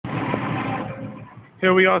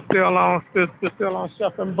Here we are still on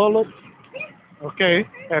Chef and Bullet. Okay,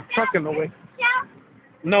 that trucking away.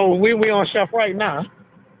 No, we on Chef right now.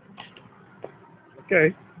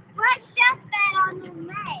 Okay. What chef that on the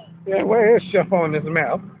map? Yeah, where is Chef on this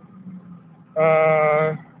map?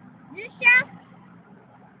 This chef?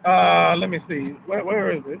 Let me see.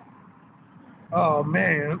 Where is it? Oh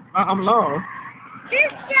man, I'm lost.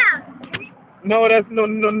 This chef. No, that's no.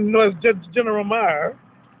 It's just General Meyer.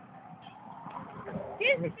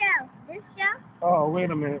 This chef. This chef? Oh, wait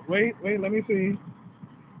a minute. Wait. Let me see.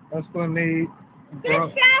 That's gonna need. This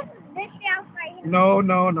chef? This chef right here.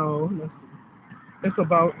 No. It's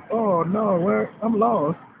about. Oh no, where? I'm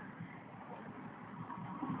lost.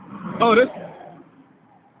 Oh, this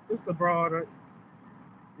the broader.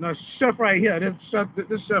 No, Chef right here.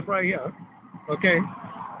 This Chef right here. Okay.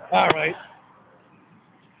 All right.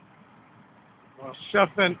 Chef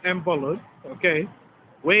and Bullard. Okay.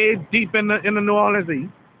 Way deep in the New Orleans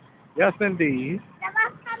East. Yes, indeed. The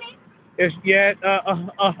bus coming? It's yet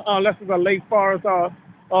unless it's a Lake Forest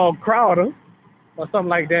or Crowder or something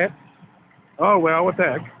like that. Oh well, what the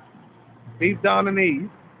heck? Deep down in the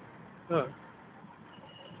east. Huh.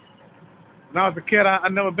 When I was a kid, I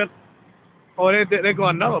never been. Oh, they go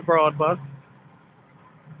another broad bus.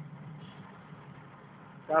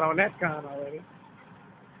 Got on that kind already.